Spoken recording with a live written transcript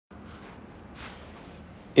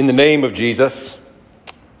In the name of Jesus,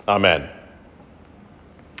 amen.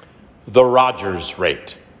 The Rogers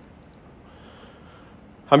rate.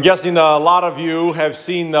 I'm guessing a lot of you have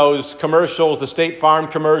seen those commercials, the State Farm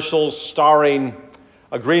commercials starring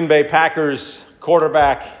a Green Bay Packers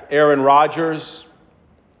quarterback, Aaron Rodgers.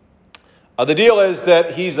 The deal is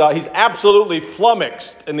that he's absolutely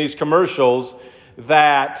flummoxed in these commercials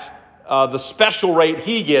that the special rate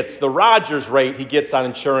he gets, the Rogers rate he gets on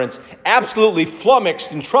insurance, absolutely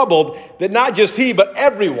flummoxed and troubled that not just he, but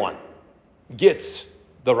everyone gets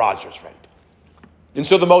the Rogers rate. And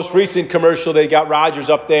so the most recent commercial, they got Rogers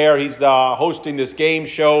up there. He's hosting this game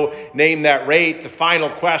show, Name That Rate. The final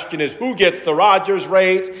question is, who gets the Rogers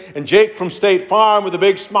rate? And Jake from State Farm with a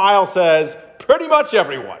big smile says, pretty much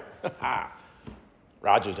everyone.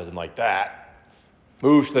 Rogers doesn't like that.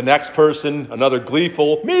 Moves to the next person, another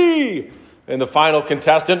gleeful, me! And the final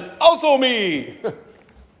contestant, also me!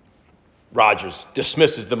 Rogers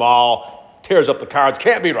dismisses them all, tears up the cards,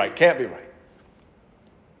 can't be right.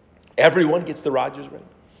 Everyone gets the Rogers rate.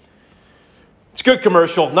 It's a good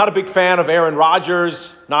commercial. Not a big fan of Aaron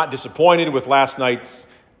Rodgers. Not disappointed with last night's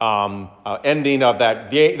ending of that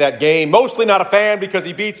game. Mostly not a fan because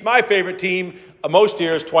he beats my favorite team most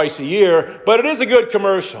years, twice a year. But it is a good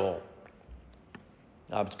commercial.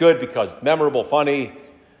 It's good because it's memorable, funny.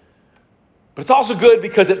 But it's also good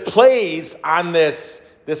because it plays on this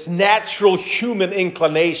natural human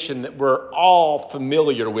inclination that we're all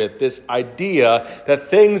familiar with, this idea that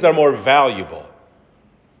things are more valuable.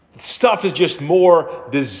 Stuff is just more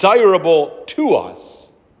desirable to us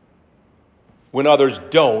when others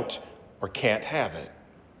don't or can't have it.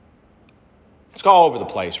 It's all over the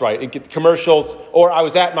place, right? It gets commercials. Or I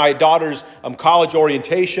was at my daughter's college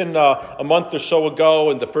orientation a month or so ago,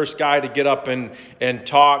 and the first guy to get up and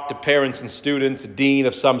talk to parents and students, a dean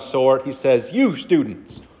of some sort, he says, you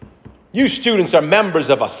students are members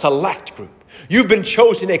of a select group. You've been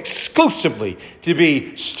chosen exclusively to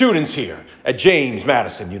be students here at James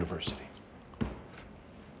Madison University.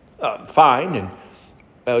 Fine, and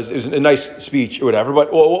it was a nice speech or whatever,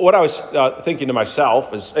 but what I was thinking to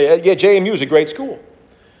myself is, JMU is a great school.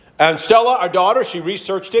 And Stella, our daughter, she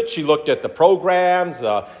researched it. She looked at the programs,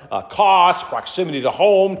 costs, proximity to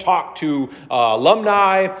home, talked to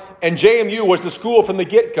alumni, and JMU was the school from the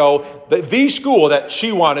get-go, the school that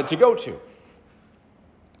she wanted to go to.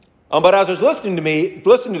 But as I was listening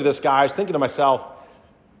to this guy, I was thinking to myself,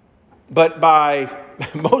 but by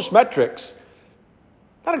most metrics,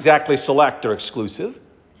 not exactly select or exclusive.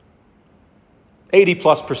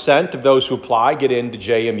 80+% of those who apply get into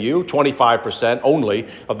JMU, 25% only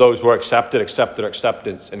of those who are accepted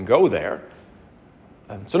acceptance and go there.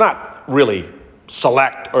 So not really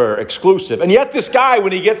select or exclusive. And yet this guy,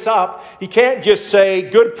 when he gets up, he can't just say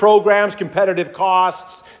good programs, competitive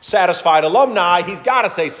costs, satisfied alumni. He's got to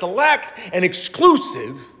say select and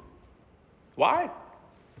exclusive. Why?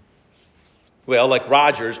 Well, like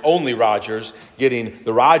Rodgers, only Rodgers getting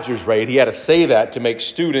the Rodgers rate, he had to say that to make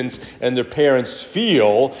students and their parents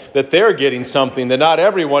feel that they're getting something that not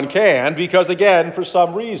everyone can, because again, for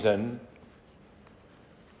some reason,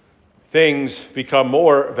 things become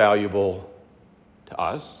more valuable to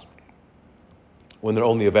us when they're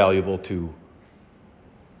only valuable to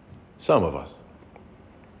some of us.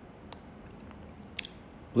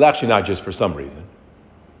 Well, actually not just for some reason.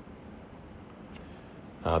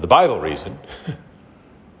 The Bible reason,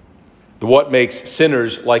 the what makes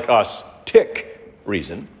sinners like us tick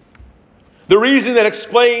reason, the reason that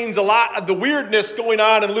explains a lot of the weirdness going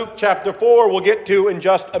on in Luke chapter 4, we'll get to in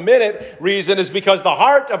just a minute, reason is because the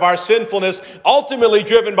heart of our sinfulness, ultimately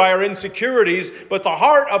driven by our insecurities, but the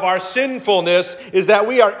heart of our sinfulness is that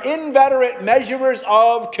we are inveterate measurers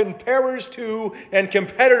of, comparers to, and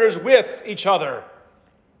competitors with each other.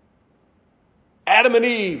 Adam and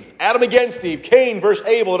Eve, Adam against Eve, Cain versus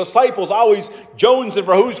Abel, the disciples always jonesing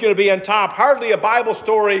for who's going to be on top. Hardly a Bible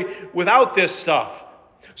story without this stuff.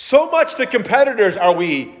 So much the competitors are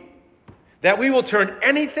we that we will turn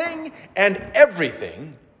anything and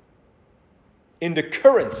everything into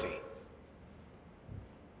currency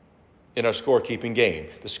in our scorekeeping game.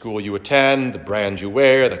 The school you attend, the brand you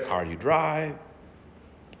wear, the car you drive.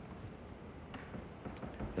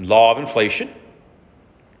 And law of inflation,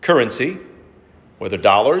 currency, whether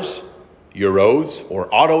dollars, euros, or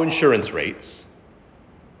auto insurance rates,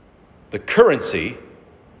 the currency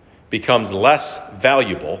becomes less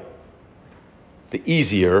valuable the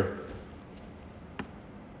easier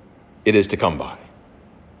it is to come by.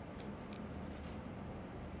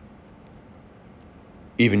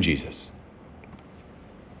 Even Jesus.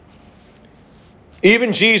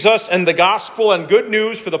 Even Jesus and the gospel and good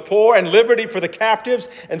news for the poor and liberty for the captives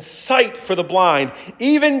and sight for the blind.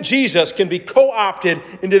 Even Jesus can be co-opted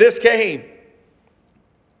into this game.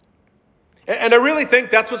 And I really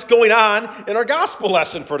think that's what's going on in our gospel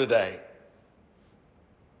lesson for today.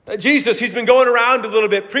 Jesus, he's been going around a little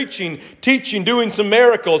bit, preaching, teaching, doing some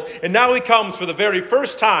miracles, and now he comes for the very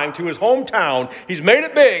first time to his hometown. He's made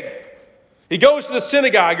it big. He goes to the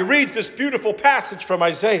synagogue. He reads this beautiful passage from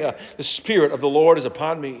Isaiah. The Spirit of the Lord is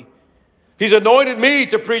upon me. He's anointed me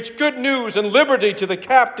to preach good news and liberty to the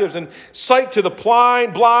captives and sight to the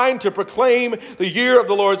blind, to proclaim the year of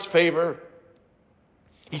the Lord's favor.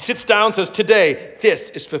 He sits down and says, today, this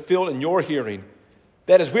is fulfilled in your hearing.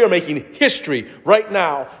 That is, we are making history right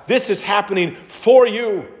now. This is happening for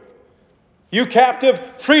you. You captive,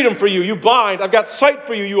 freedom for you. You blind, I've got sight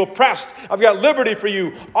for you. You oppressed, I've got liberty for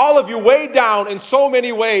you. All of you weighed down in so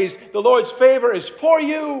many ways. The Lord's favor is for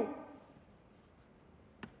you.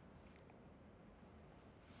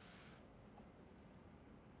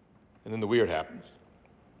 And then the weird happens.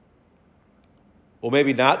 Well,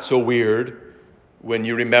 maybe not so weird when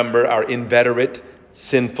you remember our inveterate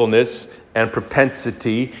sinfulness and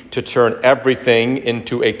propensity to turn everything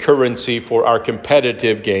into a currency for our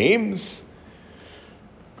competitive games.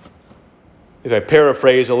 If I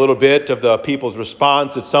paraphrase a little bit of the people's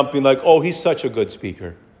response, it's something like, oh, he's such a good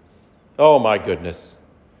speaker. Oh, my goodness.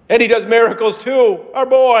 And he does miracles too, our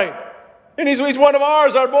boy. And he's one of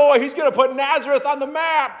ours, our boy. He's going to put Nazareth on the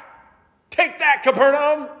map. Take that,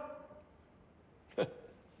 Capernaum.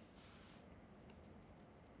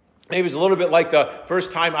 Maybe it's a little bit like the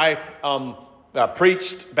first time I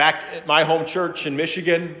preached back at my home church in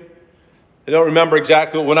Michigan. I don't remember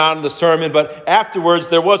exactly what went on in the sermon, but afterwards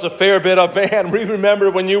there was a fair bit of, man, we remember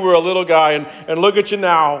when you were a little guy, and look at you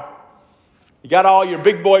now. You got all your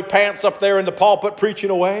big boy pants up there in the pulpit preaching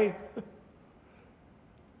away.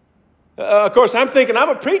 Of course, I'm thinking I'm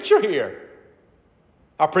a preacher here.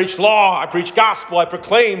 I preach law, I preach gospel, I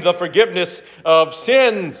proclaim the forgiveness of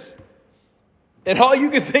sins. And all you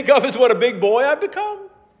can think of is what a big boy I've become.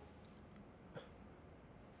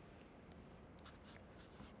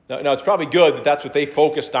 Now, it's probably good that that's what they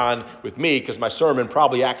focused on with me, because my sermon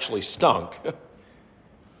probably actually stunk.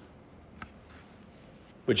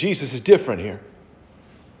 But Jesus is different here.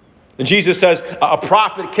 And Jesus says a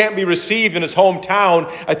prophet can't be received in his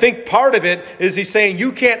hometown. I think part of it is he's saying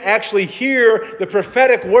you can't actually hear the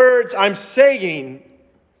prophetic words I'm saying.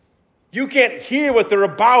 You can't hear what they're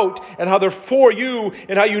about and how they're for you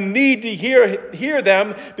and how you need to hear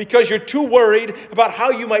them because you're too worried about how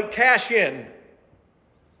you might cash in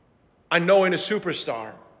on knowing a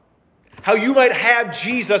superstar. How you might have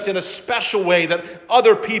Jesus in a special way that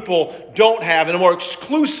other people don't have, in a more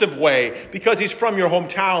exclusive way because he's from your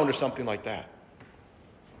hometown or something like that.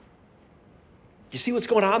 You see what's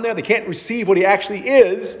going on there? They can't receive what he actually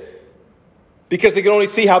is because they can only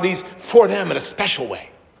see how he's for them in a special way.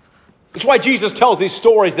 That's why Jesus tells these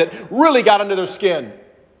stories that really got under their skin.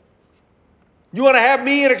 You want to have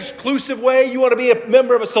me in an exclusive way? You want to be a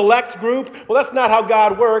member of a select group? Well, that's not how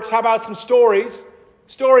God works. How about some stories?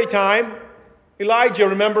 Story time. Elijah,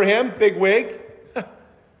 remember him? Big wig.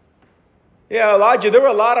 Yeah, Elijah, there were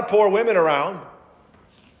a lot of poor women around.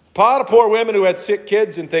 A lot of poor women who had sick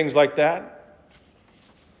kids and things like that.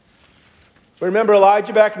 But remember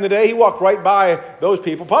Elijah back in the day? He walked right by those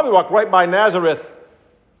people. Probably walked right by Nazareth.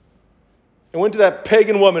 And went to that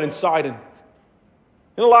pagan woman in Sidon.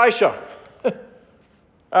 And Elisha.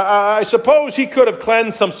 I suppose he could have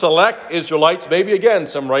cleansed some select Israelites, maybe again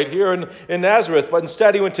some right here in Nazareth, but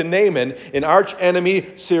instead he went to Naaman in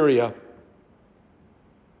arch-enemy Syria.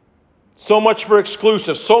 So much for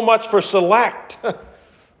exclusive, so much for select.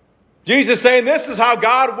 Jesus saying this is how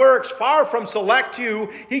God works. Far from select you,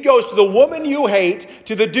 he goes to the woman you hate,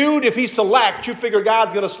 to the dude, if he selects, you figure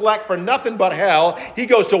God's going to select for nothing but hell. He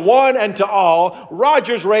goes to one and to all.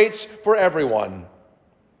 Rogers rates for everyone.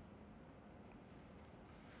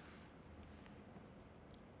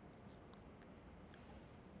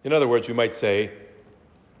 In other words, we might say,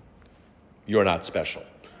 you're not special.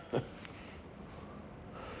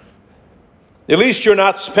 At least you're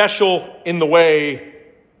not special in the way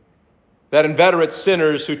that inveterate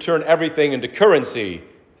sinners who turn everything into currency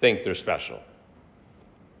think they're special.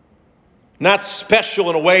 Not special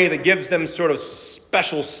in a way that gives them sort of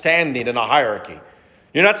special standing in a hierarchy.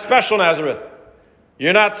 You're not special, Nazareth.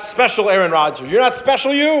 You're not special, Aaron Rodgers. You're not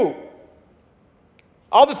special, you.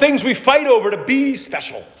 All the things we fight over to be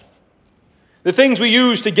special. The things we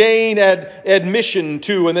use to gain admission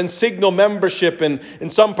to and then signal membership in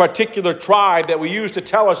some particular tribe that we use to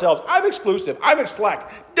tell ourselves, I'm exclusive, I'm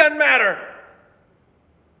select, doesn't matter.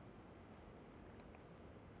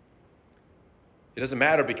 It doesn't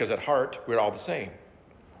matter because at heart, we're all the same.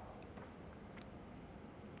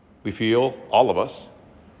 We feel, all of us,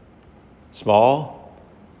 small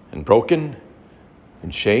and broken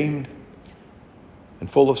and shamed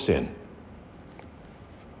and full of sin.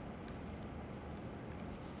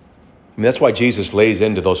 And that's why Jesus lays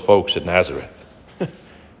into those folks at Nazareth.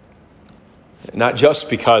 Not just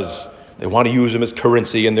because they want to use him as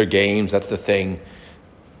currency in their games, that's the thing.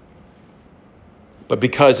 But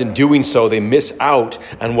because in doing so, they miss out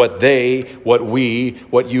on what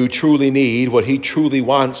you truly need, what he truly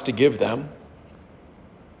wants to give them.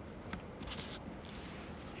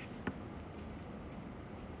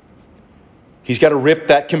 He's got to rip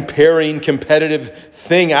that comparing, competitive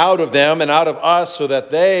thing out of them and out of us so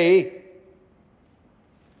that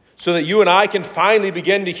you and I can finally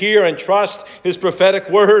begin to hear and trust his prophetic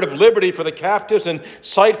word of liberty for the captives and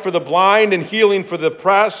sight for the blind and healing for the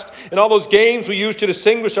oppressed. And all those games we use to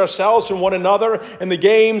distinguish ourselves from one another, and the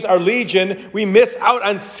games are legion, we miss out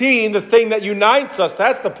on seeing the thing that unites us.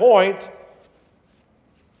 That's the point.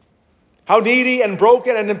 How needy and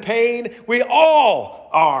broken and in pain we all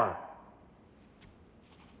are.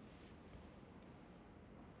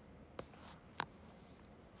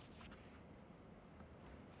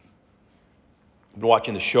 I've been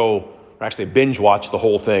watching the show, or actually binge watched the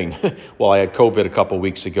whole thing while I had COVID a couple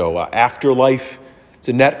weeks ago. Afterlife. It's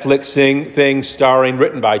a Netflix thing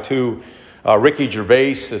written by Ricky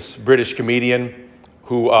Gervais, this British comedian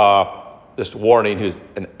who, just warning, who's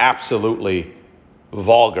an absolutely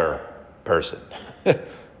vulgar person.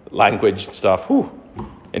 Language stuff. Whew.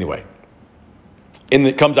 Anyway.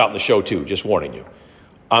 It comes out in the show too, just warning you.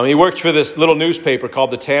 He works for this little newspaper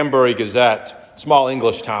called the Tambury Gazette, small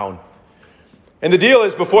English town. And the deal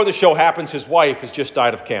is, before the show happens, his wife has just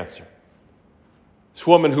died of cancer. This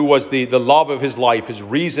woman who was the love of his life, his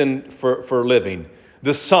reason for living,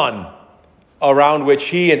 the sun around which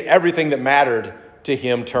he and everything that mattered to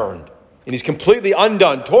him turned. And he's completely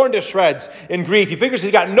undone, torn to shreds in grief. He figures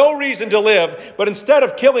he's got no reason to live, but instead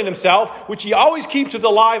of killing himself, which he always keeps as a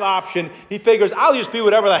live option, he figures, I'll just be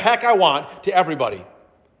whatever the heck I want to everybody.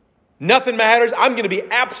 Nothing matters. I'm going to be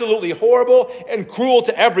absolutely horrible and cruel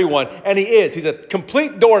to everyone. And he is. He's a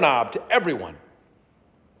complete doorknob to everyone.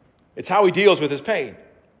 It's how he deals with his pain.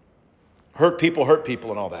 Hurt people,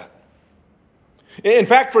 and all that. In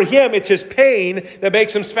fact, for him, it's his pain that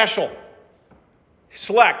makes him special.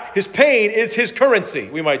 Select. His pain is his currency,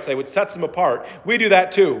 we might say, which sets him apart. We do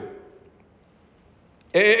that too.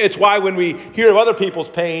 It's why when we hear of other people's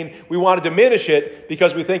pain, we want to diminish it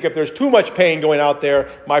because we think if there's too much pain going out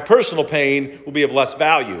there, my personal pain will be of less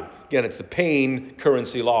value. Again, it's the pain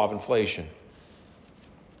currency law of inflation.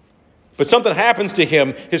 But something happens to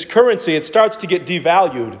him, his currency, it starts to get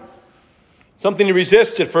devalued. Something he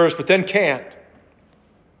resists at first, but then can't.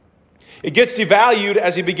 It gets devalued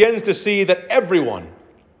as he begins to see that everyone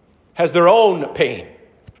has their own pain.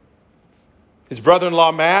 His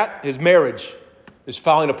brother-in-law, Matt, his marriage is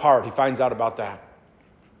falling apart. He finds out about that.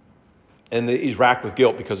 And he's racked with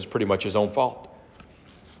guilt because it's pretty much his own fault.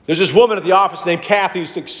 There's this woman at the office named Kathy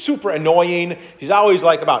who's like super annoying. She's always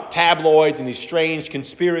like about tabloids and these strange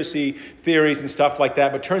conspiracy theories and stuff like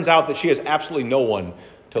that. But turns out that she has absolutely no one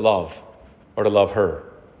to love or to love her.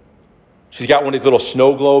 She's got one of these little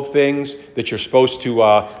snow globe things that you're supposed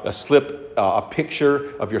to slip a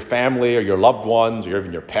picture of your family or your loved ones or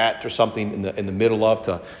even your pet or something in the middle of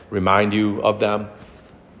to remind you of them.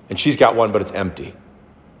 And she's got one, but it's empty.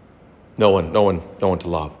 No one to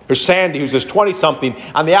love. There's Sandy, who's this 20-something.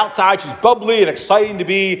 On the outside, she's bubbly and exciting to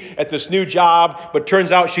be at this new job, but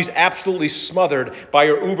turns out she's absolutely smothered by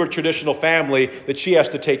her uber traditional family that she has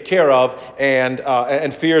to take care of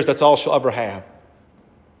and fears that's all she'll ever have.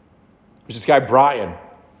 There's this guy, Brian,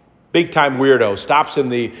 big-time weirdo, stops in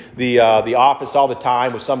the office all the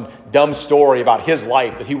time with some dumb story about his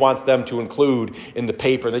life that he wants them to include in the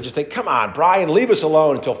paper. And they just think, come on, Brian, leave us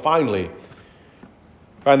alone until finally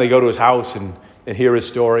go to his house and hear his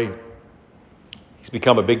story. He's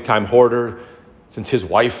become a big-time hoarder. Since his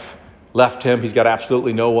wife left him, he's got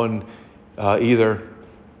absolutely no one either.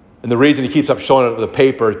 And the reason he keeps up showing up with the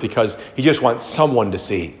paper is because he just wants someone to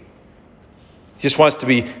see. He just wants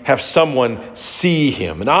to have someone see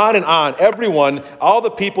him. And on. Everyone, all the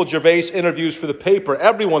people Gervais interviews for the paper,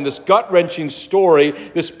 everyone, this gut-wrenching story,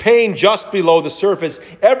 this pain just below the surface,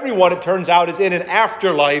 everyone, it turns out, is in an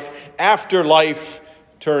afterlife. Afterlife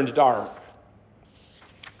turned dark.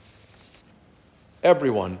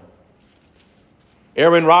 Everyone.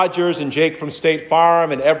 Aaron Rodgers and Jake from State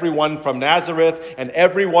Farm and everyone from Nazareth and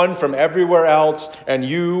everyone from everywhere else and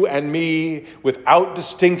you and me without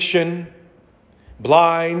distinction,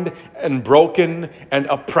 blind and broken and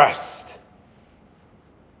oppressed.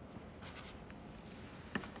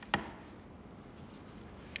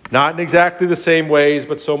 Not in exactly the same ways,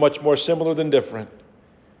 but so much more similar than different.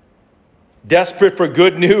 Desperate for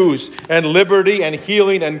good news and liberty and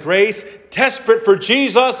healing and grace. Desperate for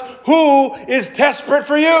Jesus, who is desperate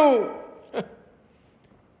for you.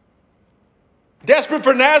 Desperate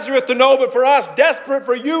for Nazareth to know, but for us, desperate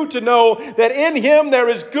for you to know that in him there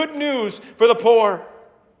is good news for the poor.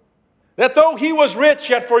 That though he was rich,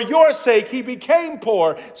 yet for your sake he became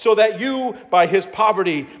poor, so that you by his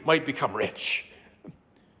poverty might become rich.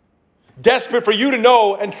 Desperate for you to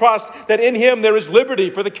know and trust that in him there is liberty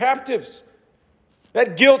for the captives.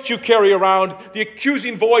 That guilt you carry around, the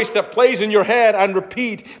accusing voice that plays in your head on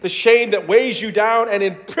repeat, the shame that weighs you down and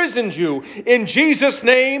imprisons you. In Jesus'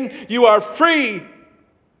 name, you are free.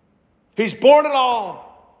 He's borne it all.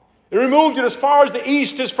 He removed it as far as the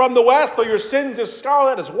east is from the west, though your sins as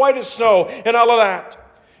scarlet, as white as snow, and all of that.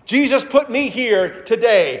 Jesus put me here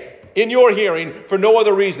today in your hearing for no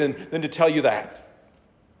other reason than to tell you that.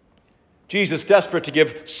 Jesus, desperate to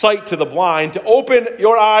give sight to the blind, to open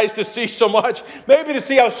your eyes to see so much, maybe to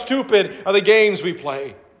see how stupid are the games we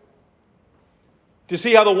play, to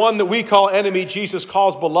see how the one that we call enemy, Jesus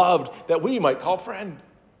calls beloved, that we might call friend.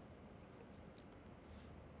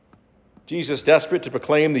 Jesus, desperate to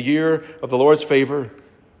proclaim the year of the Lord's favor,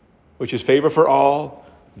 which is favor for all,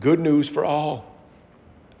 good news for all,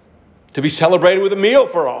 to be celebrated with a meal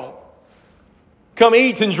for all. Come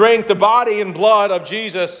eat and drink the body and blood of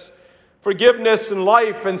Jesus. Forgiveness and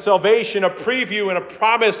life and salvation, a preview and a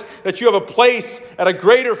promise that you have a place at a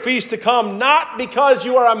greater feast to come, not because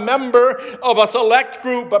you are a member of a select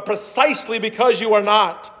group, but precisely because you are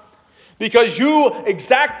not. Because you,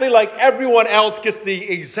 exactly like everyone else, gets the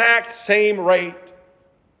exact same rate.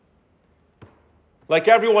 Like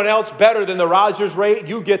everyone else, better than the Rogers rate,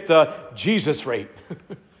 you get the Jesus rate.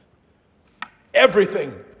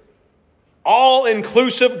 Everything.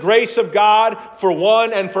 All-inclusive grace of God for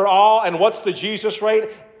one and for all. And what's the Jesus rate?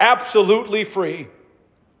 Absolutely free.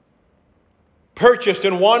 Purchased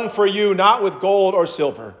and won for you, not with gold or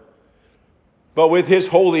silver, but with his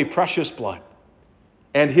holy, precious blood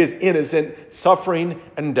and his innocent suffering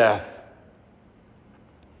and death,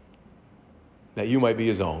 that you might be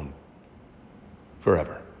his own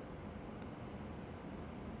forever.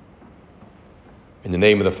 In the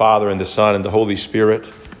name of the Father, and the Son, and the Holy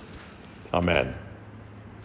Spirit, amen.